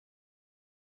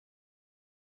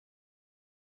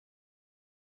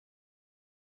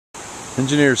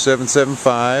Engineer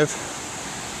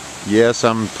 775. Yes,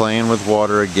 I'm playing with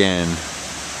water again.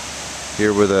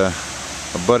 Here with a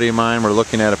buddy of mine, we're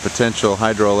looking at a potential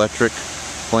hydroelectric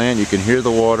plant. You can hear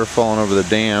the water falling over the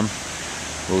dam.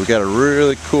 Well, we've got a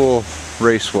really cool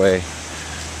raceway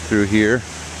through here.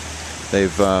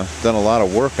 They've done a lot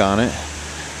of work on it.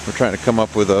 We're trying to come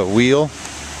up with a wheel,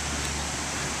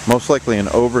 most likely an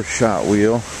overshot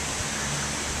wheel.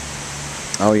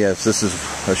 Oh yes, this is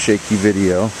a shaky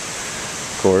video,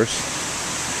 of course.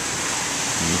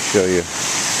 Let me show you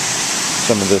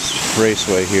some of this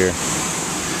raceway here.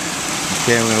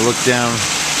 Okay, I'm going to look down,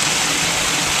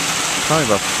 probably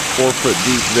about 4 foot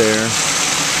deep there.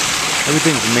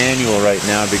 Everything's manual right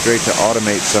now. It'd be great to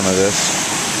automate some of this.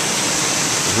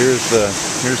 Here's the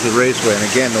raceway, and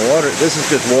again, the water. This is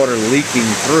just water leaking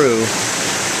through.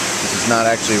 This is not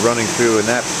actually running through, and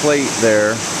that plate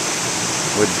there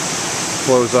would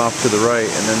close off to the right,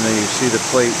 and then you see the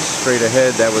plate straight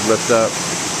ahead that would lift up.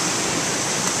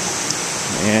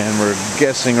 And we're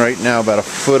guessing right now about a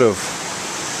foot of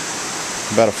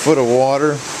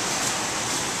water.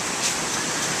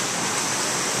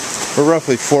 We're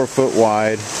roughly 4 foot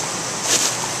wide.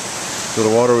 So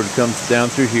the water would come down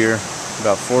through here,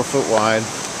 about 4 foot wide.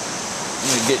 I'm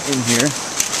going to get in here.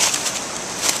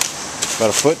 About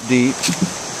a foot deep.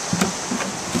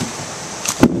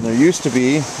 And there used to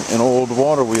be an old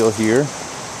water wheel here,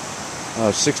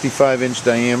 65-inch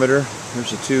diameter.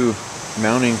 There's the two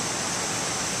mounting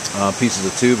pieces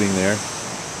of tubing there,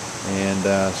 and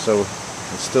so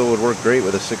it still would work great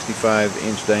with a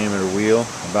 65-inch diameter wheel,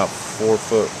 about 4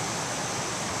 foot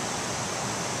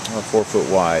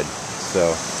wide. So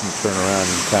you turn around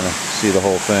and kind of see the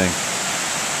whole thing.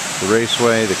 The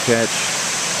raceway, the catch,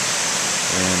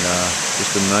 and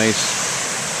just a nice,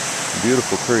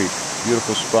 beautiful creek,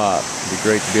 beautiful spot. It'd be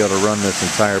great to be able to run this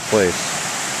entire place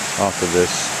off of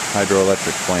this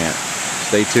hydroelectric plant.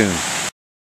 Stay tuned.